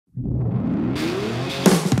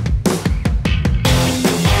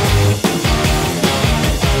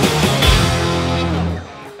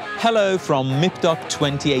Hello from MIPDoc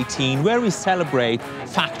 2018, where we celebrate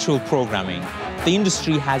factual programming. The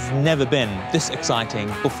industry has never been this exciting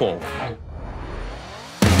before.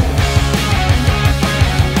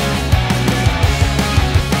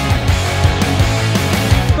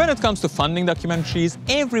 When it comes to funding documentaries,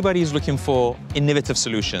 everybody is looking for innovative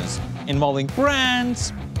solutions involving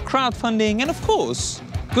grants, crowdfunding, and of course,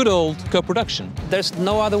 good old co-production. There's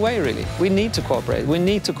no other way, really. We need to cooperate. We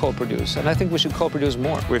need to co-produce, and I think we should co-produce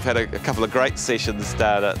more. We've had a couple of great sessions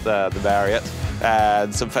down at the Marriott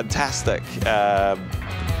and some fantastic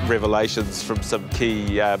revelations from some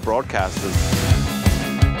key broadcasters.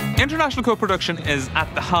 International co-production is at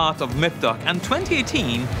the heart of MIPDoc, and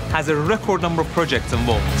 2018 has a record number of projects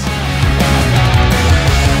involved.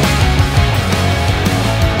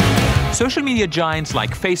 Social media giants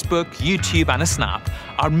like Facebook, YouTube, and Snap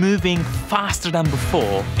are moving faster than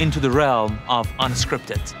before into the realm of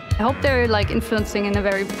unscripted. I hope they're influencing in a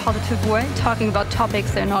very positive way, talking about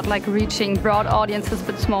topics. They're not reaching broad audiences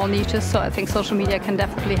but small niches. So I think social media can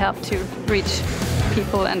definitely help to reach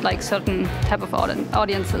people and certain type of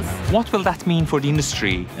audiences. What will that mean for the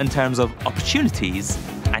industry in terms of opportunities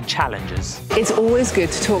and challenges? It's always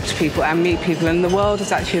good to talk to people and meet people, and the world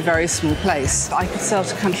is actually a very small place. I could sell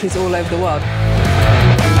to countries all over the world.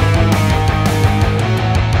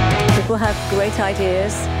 People have great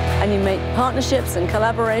ideas, and you make partnerships and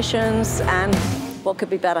collaborations, and what could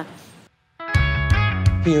be better?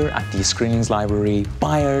 Here at the Screenings Library,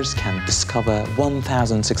 buyers can discover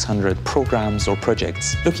 1,600 programs or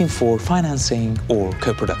projects looking for financing or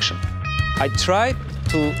co-production. I try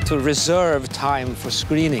to reserve time for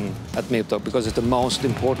screening at MIPDoc because it's the most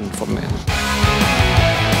important for me.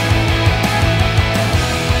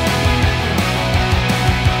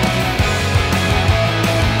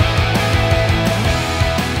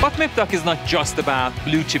 But MIPDoc is not just about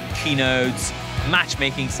blue-chip keynotes,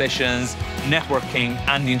 matchmaking sessions, networking,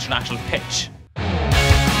 and the international pitch.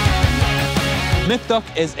 MIPDoc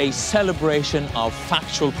is a celebration of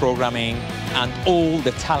factual programming and all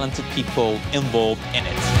the talented people involved in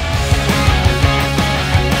it.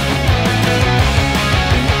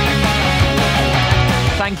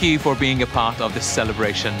 Thank you for being a part of this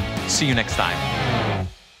celebration. See you next time.